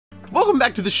Welcome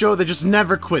back to the show that just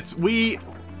never quits. We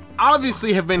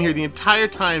obviously have been here the entire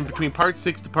time between part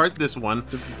 6 to part this one.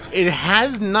 It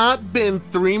has not been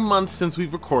 3 months since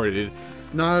we've recorded.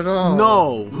 Not at all.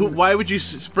 No. Why would you,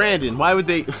 Brandon? Why would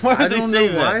they? Why would they say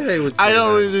that? Why they would say I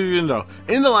don't that. even know.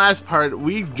 In the last part,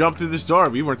 we jumped through this door.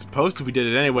 We weren't supposed to. We did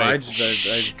it anyway. I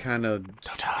kind of...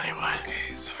 Don't tell anyone.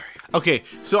 Okay, sorry. Okay,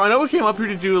 so I know we came up here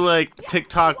to do like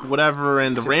TikTok, whatever,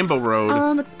 and the Rainbow Road.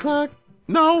 On the clock.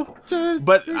 No,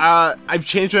 but I've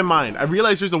changed my mind. I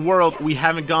realized there's a world we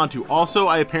haven't gone to. Also,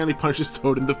 I apparently punched this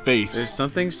toad in the face. There's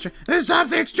something strange. There's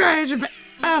something strange about...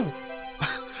 Oh.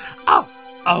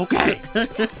 Oh, okay.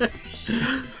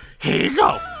 Here you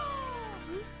go.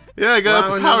 Yeah, I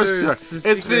got a power star.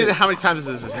 It's been, how many times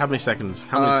is this? How many seconds?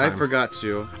 How many times? I forgot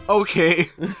to. Okay.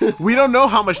 We don't know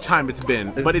how much time it's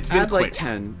been, but it's been quick. like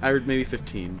 10. I heard maybe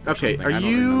 15. Okay, something. are I don't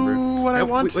you remember. what I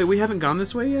want? Wait, we haven't gone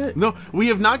this way yet? No, we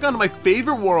have not gone to my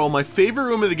favorite world, my favorite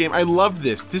room of the game. I love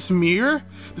this. This mirror,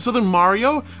 this other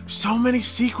Mario, so many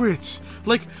secrets.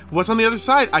 Like, what's on the other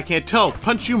side? I can't tell.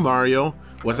 Punch you, Mario.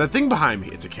 What's that thing behind me?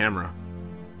 It's a camera.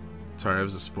 Sorry, that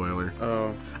was a spoiler. Oh.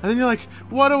 And then you're like,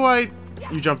 what do I...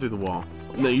 You jump through the wall.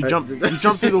 No, you jump through the You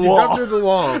wall. jump through the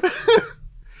wall.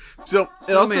 So,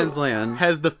 it also Snowman's Land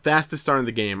has the fastest start in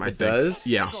the game, I think. does?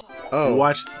 Yeah. Oh.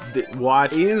 Watch.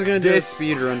 Ian's gonna do a this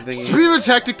speedrun thingy. Speedrun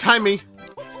tactic, time me.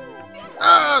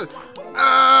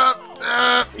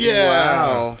 Yeah.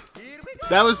 Wow.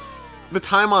 That was the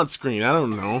time on screen. I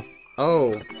don't know.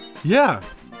 Oh. Yeah.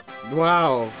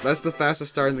 Wow. That's the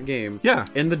fastest start in the game. Yeah.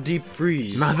 In the deep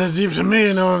freeze. Not that deep to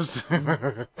me, no.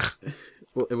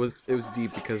 Well, it was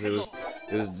deep because it was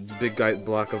a big guy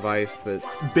block of ice that...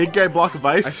 Big guy block of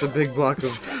ice? That's a big block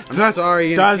of... I'm That-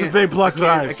 sorry, Ian, That's I a can't- big block of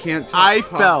ice. I can't I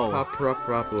fell. pop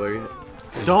properly.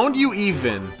 Don't you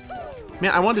even.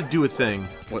 Man, I wanted to do a thing.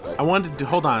 What? I wanted to...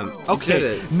 Hold on. Okay.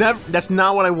 did it. Never. That's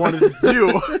not what I wanted to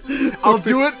do. I'll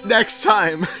do it next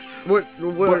time. What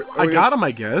I got him,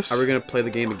 I guess. Are we gonna play the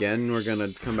game again? We're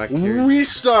gonna come back here.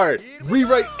 Restart.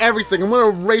 Rewrite everything. I'm gonna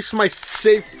erase my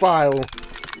save file.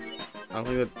 I don't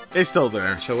think It's still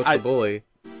there. that... Chill with the bully.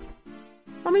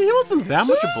 I mean, he wasn't that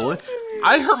much a bully.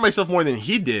 I hurt myself more than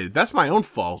he did. That's my own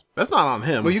fault. That's not on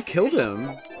him. Well, you killed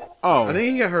him. Oh. I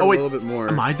think he got hurt wait. a little bit more.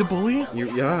 Am I the bully?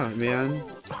 Yeah, man.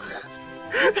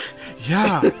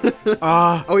 Yeah.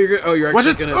 Oh, you're actually Watch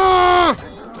this. gonna...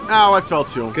 Ow, I fell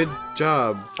too. Good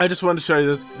job. I just wanted to show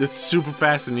you that it's super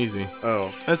fast and easy. Oh.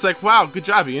 And it's like, wow, good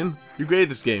job, Ian. You're great at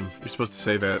this game. You're supposed to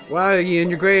say that. Wow, Ian,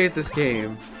 you're great at this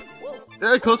game.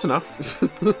 Close enough.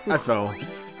 I fell.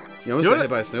 You almost You know got hit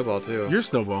by a snowball, too. You're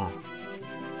Snowball.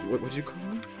 What'd you call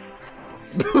him?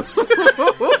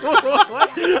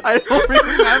 I don't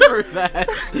remember that.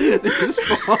 This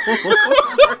fall.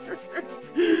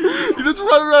 You just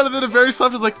run around and then a very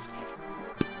soft is like...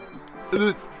 And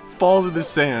it falls in the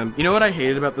sand. You know what I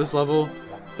hated about this level?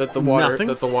 That the water Nothing.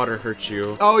 hurts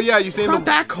you. Oh yeah, you say It's not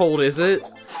that cold, is it?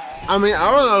 I mean, I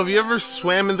don't know. Have you ever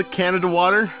swam in the Canada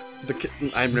water?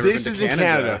 I've never This been is to in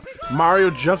Canada. Mario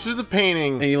jumps through the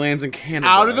painting And he lands in Canada.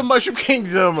 out of the Mushroom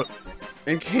Kingdom,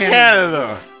 in Canada.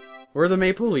 Canada. Where are the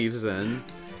maple leaves then?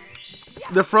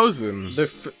 They're frozen,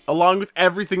 along with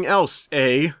everything else.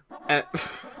 Ian's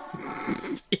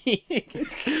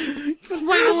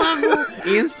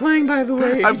playing, by the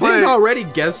way. I'm You playing. didn't already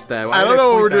guess that. Why I did don't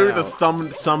know what we're point doing that with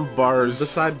out? some bars. The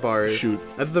sidebars. Shoot.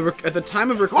 At the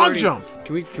time of recording. jump.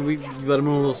 Can we let him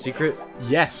know a little secret?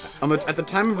 Yes. At the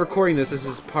time of recording this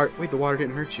is part. Wait, the water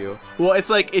didn't hurt you. Well, it's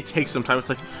like it takes some time. It's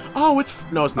like, oh, it's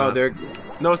no, it's Oh, not. there.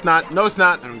 No, it's not. No, it's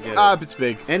not. I don't get it. It's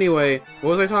big. Anyway, what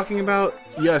was I talking about?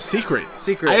 Yeah, secret.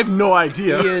 Secret. I have no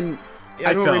idea. Ian,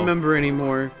 I don't fell. remember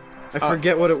anymore. I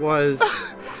forget what it was.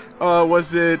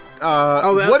 Was it?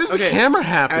 What is the camera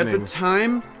happening? At the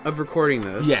time of recording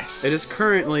this, Yes. it is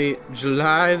currently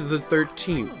July the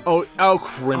 13th. Oh,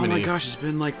 criminy. Oh my gosh, it's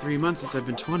been like 3 months since I've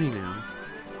been 20 now.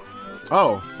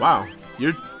 Oh, wow.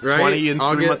 You're Right? 20 in 3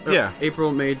 August, months. Yeah.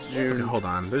 April, May, June. Okay, hold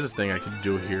on. There's this thing I could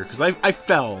do here because I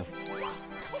fell.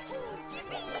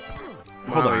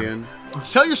 Hold Wow, on. Ian.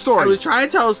 Tell your story. I was trying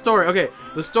to tell a story. Okay,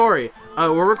 the story.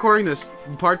 We're recording this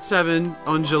part 7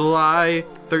 on July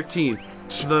 13th.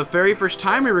 The very first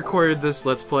time we recorded this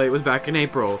Let's Play was back in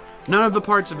April. None of the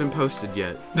parts have been posted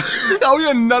yet. Oh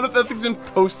yeah, none of that thing's been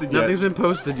posted yet. Nothing's been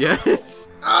posted yet.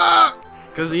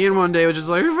 Because Ian one day was just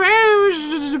like, Mario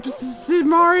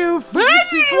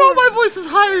 64. Well, my voice is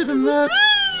higher than that.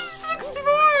 64.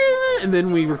 And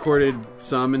then we recorded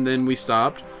some, and then we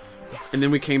stopped. And then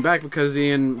we came back because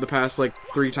Ian, the past like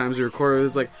 3 times we recorded,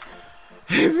 was like,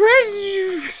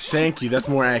 Thank you, that's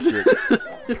more accurate.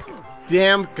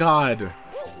 Damn God.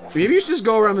 maybe you should just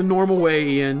go around the normal way,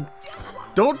 Ian.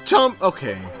 Don't jump.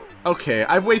 Okay. Okay,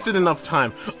 I've wasted enough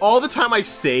time. All the time I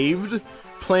saved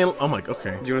playing. Oh my.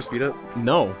 Okay. Do you want to speed up?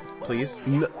 No. Please?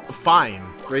 Fine.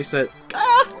 Race it.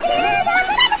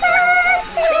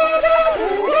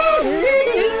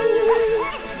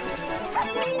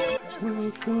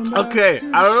 Okay,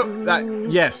 I don't know.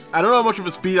 Yes, I don't know how much of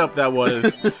a speed up that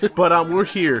was, but we're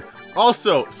here.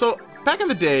 Also, so back in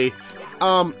the day,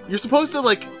 you're supposed to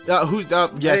like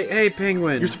yes. Hey,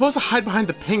 penguin. You're supposed to hide behind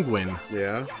the penguin.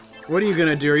 Yeah. What are you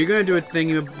gonna do? Are you gonna do a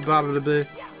thingy?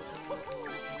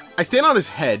 I stand on his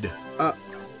head, and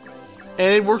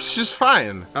it works just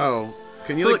fine. Oh,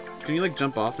 can you So, can you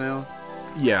jump off now?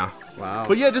 Yeah. Wow.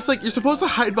 But yeah, just like you're supposed to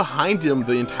hide behind him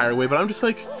the entire way, but I'm just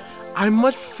like, I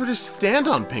much prefer to stand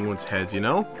on penguins' heads, you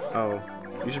know? Oh,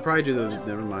 you should probably do the.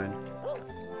 Never mind.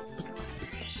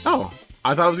 Oh,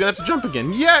 I thought I was gonna have to jump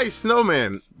again. Yay,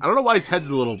 snowman! I don't know why his head's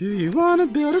a little. Do you wanna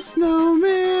build a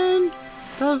snowman?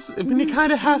 I mean, he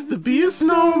kind of has to be a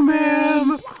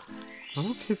snowman.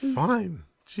 Okay, fine.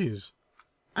 Jeez.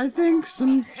 I think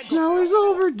some snow is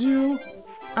overdue.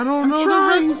 I don't know.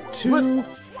 Trying to.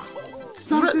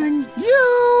 Something.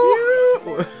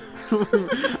 You.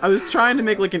 I was trying to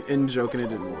make like an in joke and it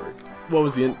didn't work. What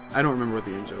was the in? I don't remember what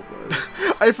the in joke was.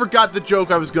 I forgot the joke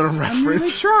I was gonna I'm really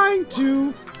reference. trying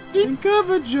to think of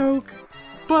a joke,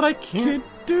 But I can't.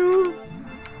 do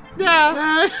Yeah.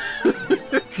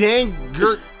 that. Dang,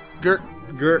 Gurk.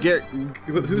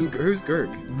 Who's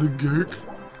Gurk? The Gurk.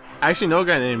 I actually know a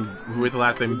guy named with the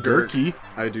last name Gurk. Gurky.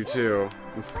 I do too.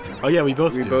 Oh yeah, we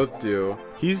both We do. both do.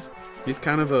 He's He's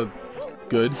kind of a.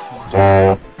 good.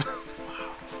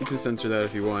 You can censor that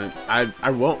if you want. I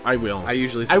won't. I will. I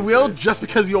usually. I will censor just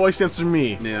because you always censor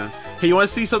me. it. Yeah. Hey, you want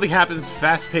to see something happen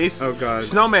fast paced? Oh god.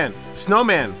 Snowman.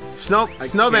 Snowman.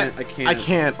 Snowman. I can't. I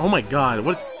can't. Oh my god.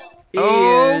 What's?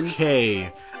 Ian.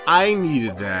 Okay. I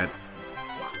needed that.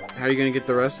 How are you gonna get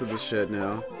the rest of the shit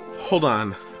now? Hold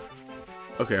on.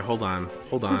 Okay, hold on.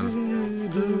 Hold on.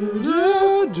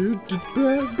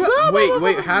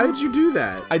 Wait. How did you do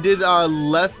that? I did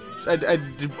left. I did.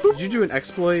 Boop. Did you do an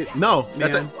exploit? No,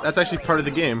 Man. that's actually part of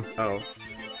the game. Oh.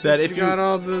 That You if you. got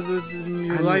all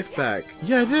your life back.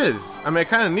 Yeah, I did. I mean, I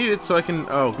kind of need it so I can.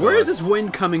 Oh. God. Where is this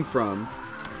wind coming from?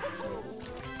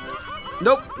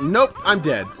 Nope. I'm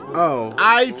dead. Oh.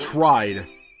 I tried.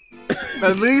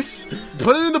 At least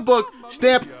put it in the book.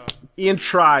 Stamp. Ian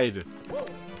tried.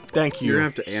 Thank you. You're gonna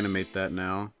have to animate that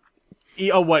now.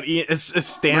 Oh, what? Ian? A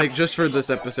stamp? Like just for this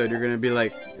episode, you're gonna be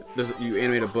like, you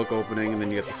animate a book opening and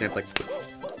then you have to stamp like.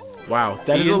 Wow,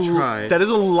 that Ian is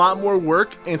a lot more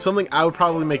work and something I would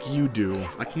probably make you do.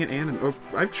 I can't animate. Or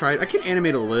I've tried. I can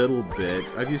animate a little bit.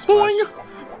 I've used. Boing, Flash.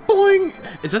 boing.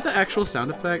 Is that the actual sound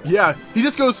effect? Yeah, he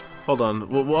just goes. Hold on.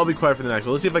 Well, I'll be quiet for the next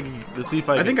one. Let's see if I can. Let's see if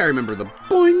I. I think I remember the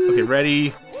boing. Okay,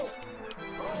 ready.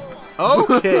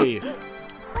 Okay.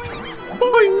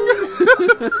 Boing.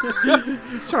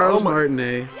 Charles Oh my-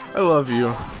 Martinet. I love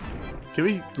you. Can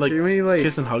we like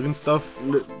kiss and hug and stuff?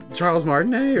 Charles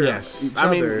Martinet? Or Yes. each I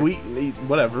other? mean, we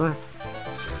whatever.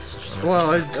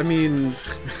 Well, I mean,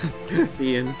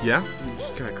 Ian, Yeah. you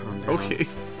just gotta calm down. Okay.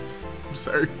 I'm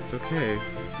sorry. It's okay.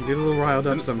 You get a little riled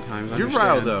up sometimes. I You're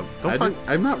understand. riled up. Don't punch.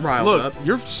 I'm not riled Look, up.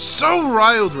 you're so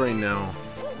riled right now.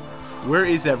 Where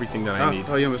is everything that I need?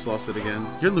 Oh, you almost lost it again.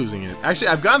 You're losing it. Actually,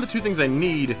 I've gotten the two things I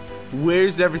need.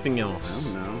 Where's everything I else?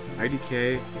 don't know.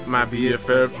 IDK. My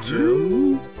BFF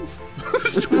Joe.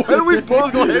 Why do we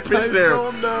both go hit pitch there?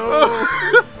 don't know.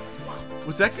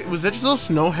 Was that just a little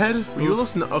snowhead? Were you a little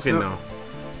snow? Okay, no.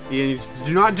 Ian,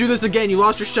 do not do this again. You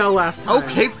lost your shell last time.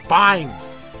 Okay, fine.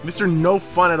 Mr. No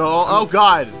Fun at all. Oh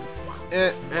God.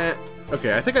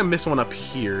 Okay, I think I missed one up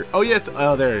here. Oh yes.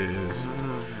 Oh, there it is.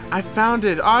 I found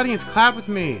it. Audience, clap with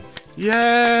me.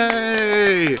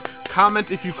 Yay! Comment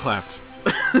if you clapped.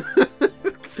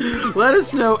 Let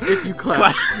us know if you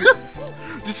clap.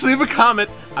 Just leave a comment.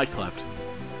 I clapped.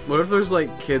 What if there's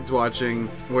like kids watching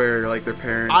where like their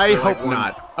parents? I are, like, hope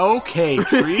not. Okay,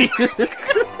 Tree.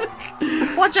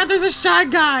 Watch out! There's a shy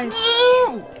guy.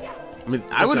 I mean,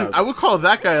 I would call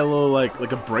that guy a little like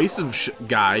abrasive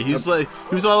guy. He was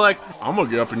all like, I'm gonna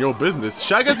get up in your business.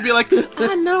 Shy guys would be like,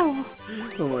 I know.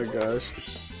 Oh my gosh.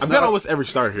 I've got almost every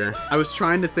star here. I was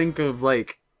trying to think of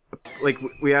like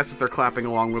we asked if they're clapping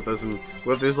along with us, and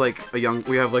what if there's like we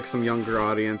have like some younger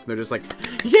audience, and they're just like,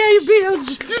 yeah,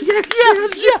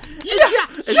 yeah,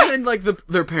 and then like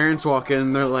their parents walk in,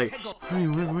 and they're like, honey,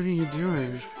 what are you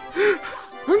doing?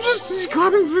 I'm just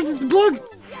clapping for the blog.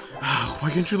 Why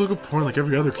can't you look at porn like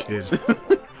every other kid?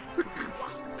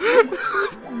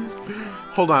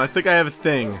 Hold on, I think I have a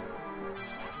thing.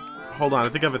 Hold on, I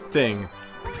think I have a thing.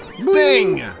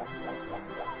 Bing!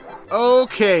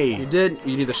 Okay.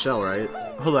 You need the shell, right?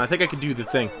 Hold on, I think I can do the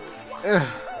thing.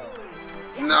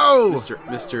 No!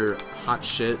 Mr. Hot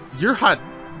Shit. You're hot.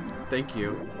 Thank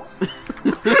you.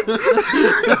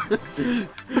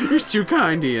 You're too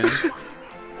kind, Ian.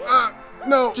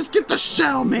 No. Just get the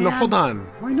shell, man. No, hold on.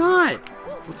 Why not?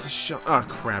 What's the shell? Oh,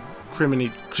 crap.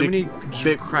 Criminy.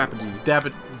 Crappity.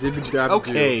 Dabbit. Dibby dabby.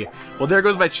 Okay. Well, there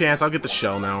goes my chance. I'll get the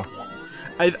shell now.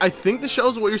 I think the shell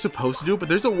is what you're supposed to do, but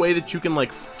there's a way that you can,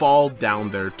 like, fall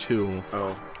down there, too.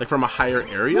 Oh. Like, from a higher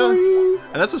area?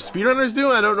 And that's what speedrunners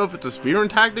do. I don't know if it's a speedrun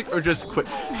tactic or just quick.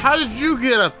 How did you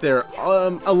get up there?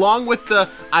 Along with the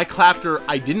I clapped or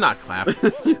I did not clap.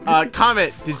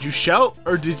 Comment, did you shout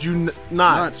or did you not?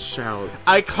 Not shout.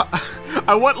 I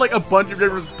want, like, a bunch of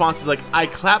different responses, like, I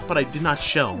clapped, but I did not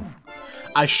shell.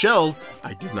 I shelled,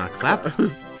 I did not clap.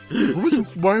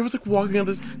 Mario was like walking on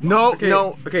this. No, Okay,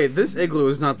 no. okay, this igloo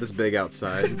is not this big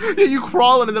outside. Yeah, you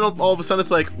crawl in and then all of a sudden it's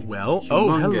like, well, oh,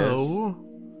 Humongous. hello.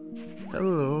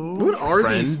 Hello. What are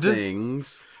these friend.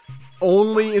 things?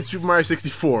 Only in Super Mario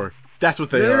 64. That's what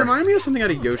they They are. remind me of something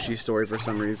out of Yoshi's Story for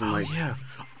some reason. Like, Yeah.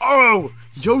 Oh,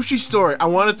 Yoshi's Story. I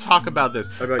want to talk about this.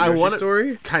 about I Yoshi's wanna,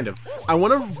 Story? Kind of. I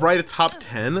want to write a top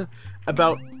 10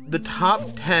 about the top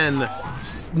 10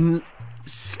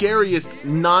 scariest,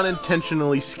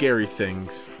 non-intentionally scary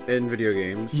things. In video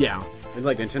games. Yeah. In,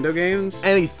 like, Nintendo games?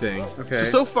 Anything. Okay.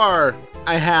 So far,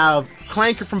 I have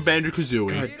Clanker from Banjo-Kazooie.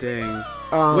 God dang.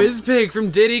 WizPig from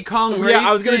Diddy Kong Racing. Yeah,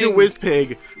 I was gonna do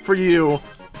WizPig for you.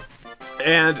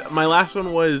 And my last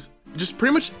one was just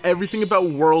pretty much everything about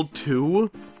World 2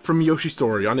 from Yoshi's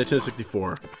Story on Nintendo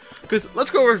 64. Because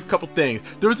let's go over a couple things.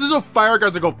 There's those fire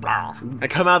guards that go and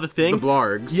come out of the thing. The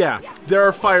Blargs. Yeah, there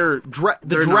are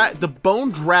the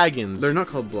bone dragons. They're not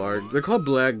called Blargs. They're called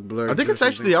Blargs. I think it's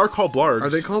actually they are called Blargs. Are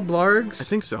they called Blargs? I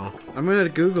think so. I'm gonna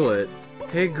Google it.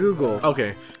 Hey Google.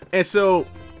 Okay, and so,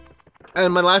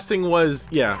 and my last thing was,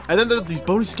 yeah, and then there's these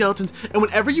bony skeletons, and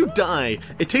whenever you die,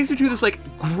 it takes you to this, like,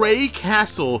 gray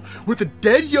castle with a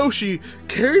dead Yoshi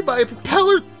carried by a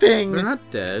propeller thing. They're not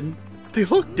dead. They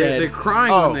look dead. They're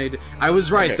crying when they. I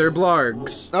was right. Okay. They're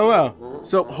Blargs. Oh, well.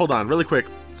 So, hold on, really quick.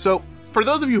 So, for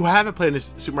those of you who haven't played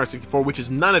this Super Mario 64, which is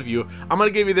none of you, I'm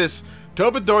gonna give you this. To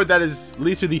open door that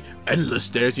leads to the endless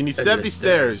stairs, you need 70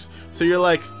 stairs. So you're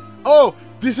like, oh,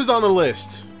 this is on the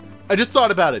list. I just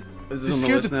thought about it. Is It this on the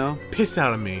scared list now? piss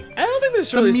out of me. I don't think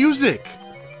this The really. music.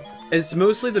 It's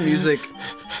mostly the music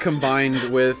combined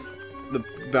with the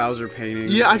Bowser painting.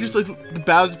 Yeah, I just like the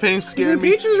Bowser painting scared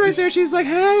me. Peach is right there. She's like,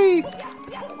 hey,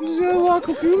 you just gotta walk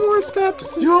a few more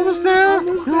steps. You almost there?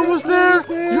 You almost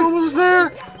there? You almost there?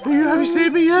 Have you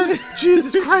saved me yet?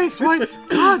 Jesus Christ! Why?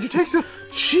 God, you take so.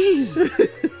 Jeez.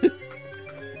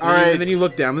 All right. And then you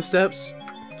look down the steps.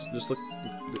 Just look,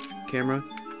 the camera,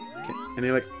 and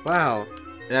you're like, wow.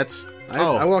 That's.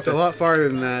 I walked a lot farther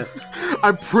than that.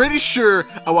 I'm pretty sure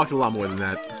I walked a lot more than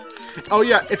that. Oh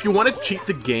yeah, if you want to cheat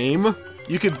the game,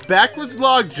 you can backwards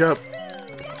log jump.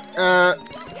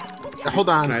 Hold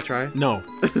on. Can I try? No.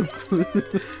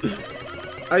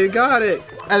 Oh, you got it.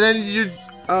 And then you.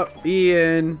 Oh,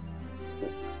 Ian.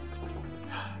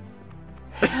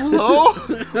 Hello?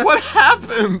 What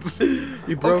happened?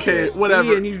 You broke Okay, it.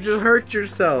 whatever. Ian, you just hurt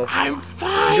yourself. I'm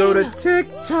fine. Go to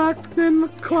tick-tock, then the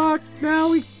clock. Now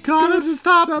we Gotta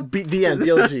stop. Beat the end.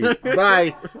 DLG.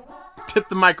 Bye. Tip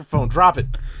the microphone. Drop it.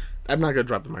 I'm not gonna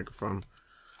drop the microphone.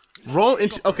 Roll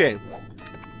into. Okay.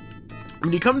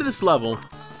 When you come to this level,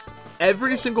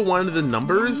 every single one of the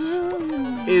numbers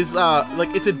is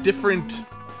like it's a different.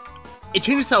 It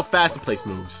changes how fast the place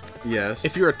moves. Yes.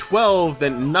 If you're a 12,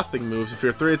 then nothing moves. If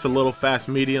you're a 3, it's a little fast,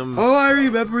 medium. Oh, I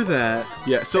remember that.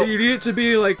 Yeah. So you need it to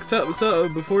be like so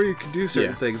before you can do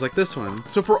certain Yeah. things, like this one.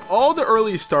 So for all the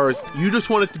early stars, you just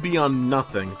want it to be on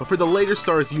nothing. But for the later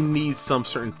stars, you need some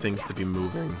certain things to be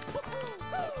moving.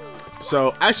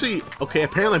 So actually, okay,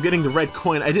 apparently I'm getting the red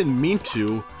coin. I didn't mean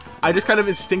to. I just kind of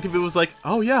instinctively was like,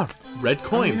 oh yeah, red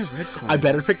coins. red coins. I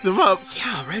better pick them up.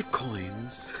 Yeah, red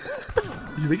coins.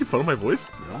 You making fun of my voice?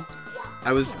 No.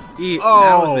 I was now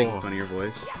I was Oh. making fun of your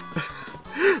voice.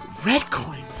 Red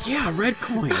coins. Yeah, red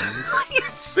coins. You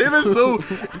say that so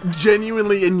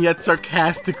genuinely and yet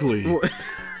sarcastically.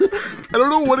 I don't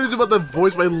know what it is about that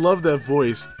voice, but I love that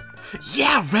voice.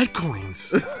 Yeah, red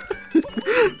coins.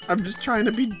 I'm just trying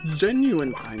to be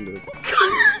genuine, kind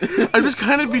of. I'm just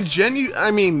kind of be genuine.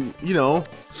 I mean, you know.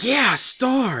 Yeah,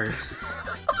 star.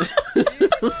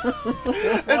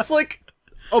 It's like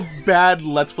a bad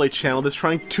Let's Play channel that's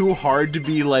trying too hard to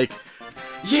be like,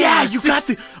 yeah, you got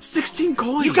the 16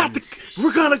 coins. You got the.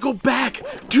 We're gonna go back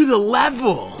to the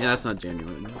level. Yeah, that's not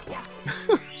genuine.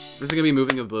 Is it gonna be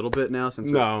moving a little bit now?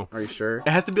 Since No. Are you sure? It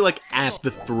has to be like at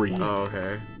the 3. Oh,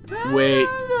 okay. Wait,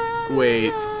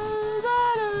 wait.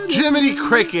 Jiminy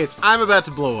Crickets, I'm about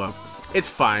to blow up. It's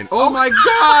fine. Oh my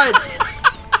god!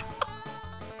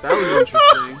 That was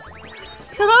interesting.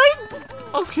 Can I?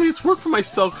 Okay, it's work for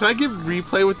myself. Can I give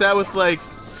replay with that with like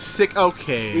sick?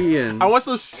 Okay. Ian. I want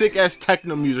some sick ass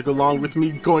techno music along with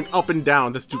me going up and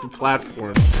down the stupid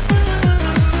platform.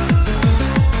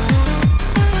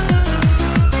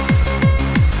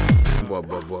 Wub,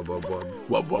 wub, wub, wub, wub.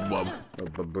 Wub wub wub.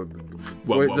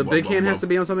 Wait, Wub, the wub, big wub, hand wub. has to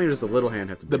be on something, or just the little hand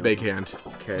have to be The on big something? hand.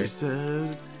 Okay. Just,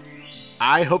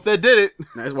 I hope that did it.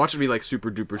 Nice. Watch it be like super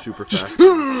duper super fast.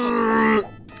 That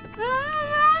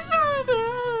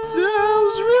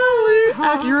was really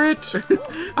accurate.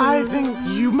 I think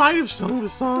you might have sung the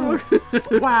song.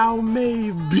 Wow,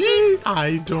 maybe.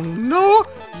 I don't know.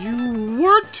 You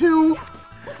were too.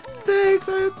 Thanks,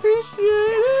 I appreciate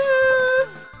it.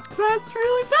 That's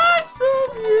really nice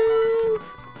of you.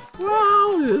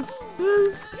 Wow, this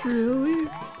is really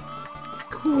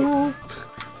cool.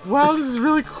 Wow, this is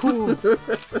really cool.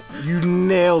 You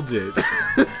nailed it.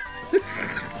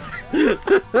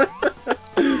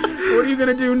 What are you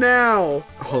gonna do now?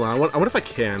 Hold on. I wonder if I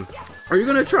can. Are you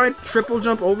gonna try and triple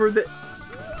jump over the...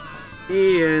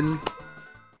 Ian.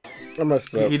 I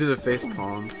messed up. He did a face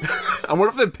palm. I wonder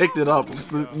if they picked it up.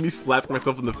 Just me slapping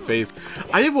myself in the face.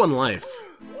 I have 1 life.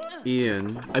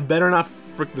 Ian. I better not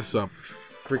frick this up.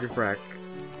 Freaking frack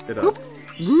it up.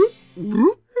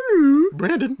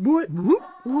 Brandon. What?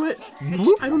 What?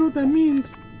 I don't know what that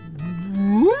means.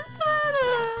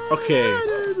 Okay.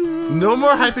 No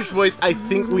more high-pitched voice. I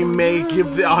think we may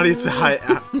give the audience a high...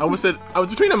 I almost said... I was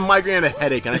between a migraine and a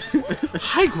headache, and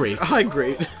high grade. Hi,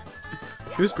 great.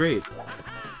 Who's great?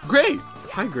 Great.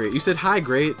 Hi, great. You said hi,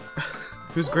 great.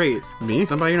 Who's great? Me?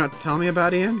 Somebody you're not telling me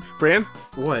about, Ian? Bran,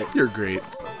 What? you're great.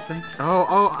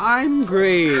 Oh, I'm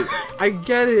great. I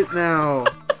get it now.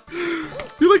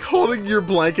 You're like holding your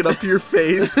blanket up to your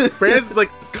face. Brandon's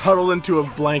like cuddled into a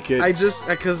blanket.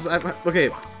 Okay,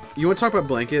 you want to talk about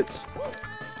blankets?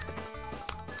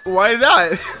 Why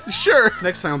not? Sure.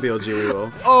 Next time on BLG we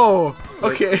will. Oh,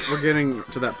 Like, okay. we're getting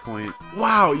to that point.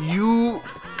 Wow, you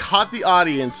caught the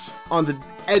audience on the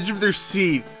edge of their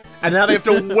seat, and now they have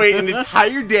to wait an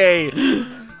entire day to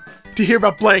hear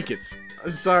about blankets.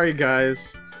 I'm sorry,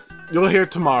 guys. You'll hear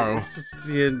it tomorrow.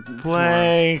 See you tomorrow.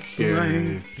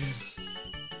 Blankets.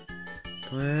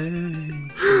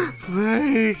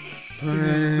 Blankets.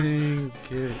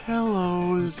 Blankets.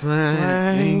 Hellos.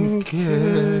 Blankets.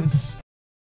 Blankets.